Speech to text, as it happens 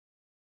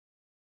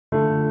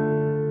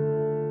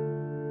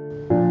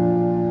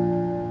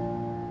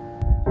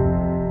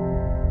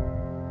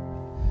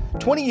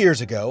20 years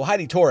ago,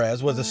 Heidi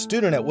Torres was a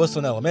student at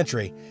Whistling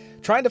Elementary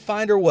trying to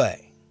find her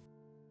way.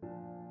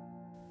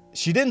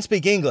 She didn't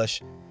speak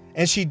English,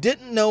 and she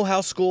didn't know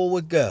how school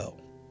would go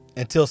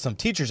until some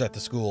teachers at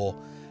the school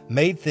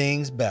made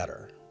things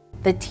better.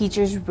 The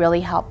teachers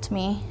really helped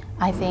me.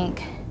 I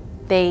think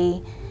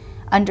they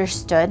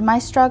understood my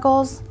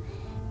struggles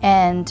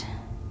and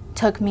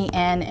took me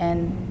in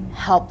and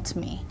helped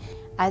me.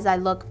 As I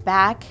look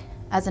back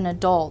as an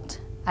adult,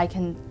 I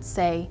can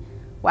say,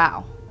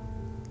 wow,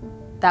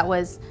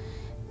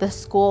 the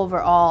school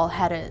overall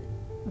had a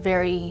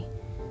very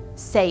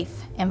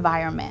safe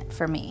environment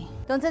for me.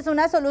 Entonces,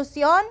 ¿una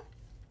solución?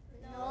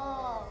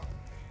 No.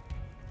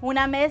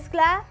 ¿Una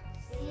mezcla?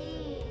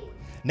 Sí.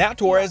 Now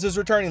Torres is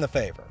returning the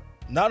favor.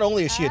 Not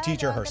only is she a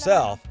teacher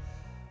herself,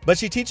 but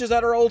she teaches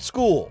at her old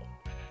school,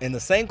 in the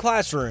same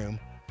classroom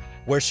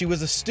where she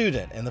was a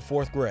student in the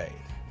 4th grade.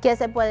 ¿Qué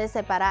se puede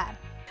separar?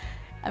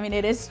 I mean,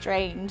 it is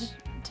strange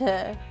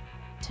to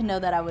know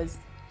that I was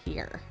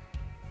here.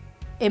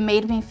 It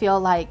made me feel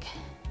like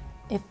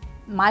if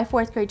my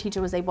 4th grade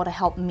teacher was able to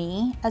help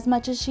me as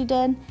much as she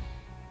did,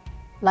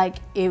 like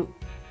it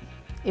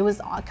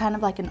was kind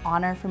of like an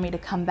honor for me to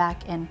come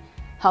back and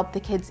help the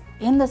kids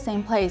in the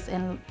same place.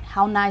 And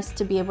how nice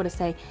to be able to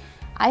say,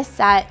 I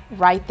sat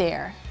right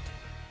there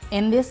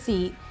in this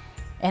seat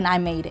and I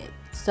made it.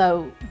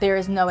 So there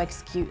is no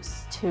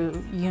excuse to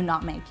you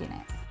not making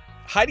it.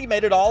 Heidi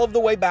made it all of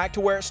the way back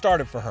to where it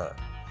started for her.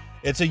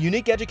 It's a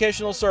unique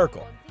educational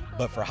circle,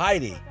 but for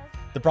Heidi,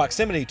 the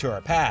proximity to her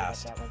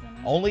past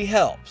only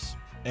helps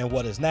in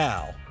what is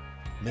now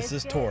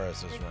Mrs.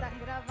 Torres' room.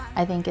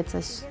 I think it's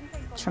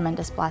a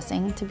tremendous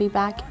blessing to be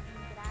back.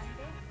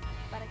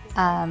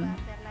 I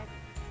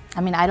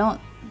mean, I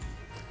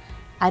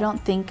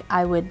don't think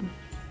I would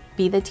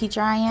be the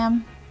teacher I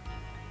am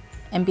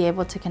and be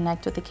able to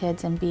connect with the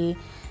kids and be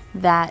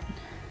that,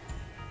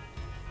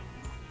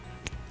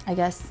 I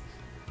guess,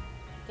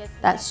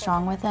 that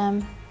strong with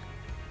them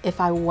if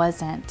I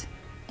wasn't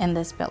in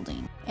this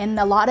building. And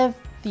a lot of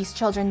these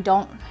children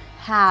don't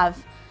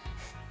have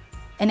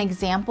an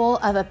example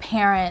of a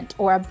parent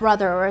or a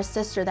brother or a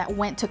sister that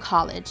went to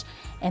college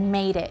and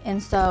made it.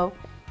 And so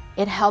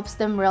it helps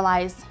them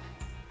realize,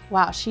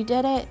 wow, she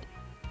did it,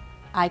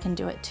 I can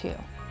do it too.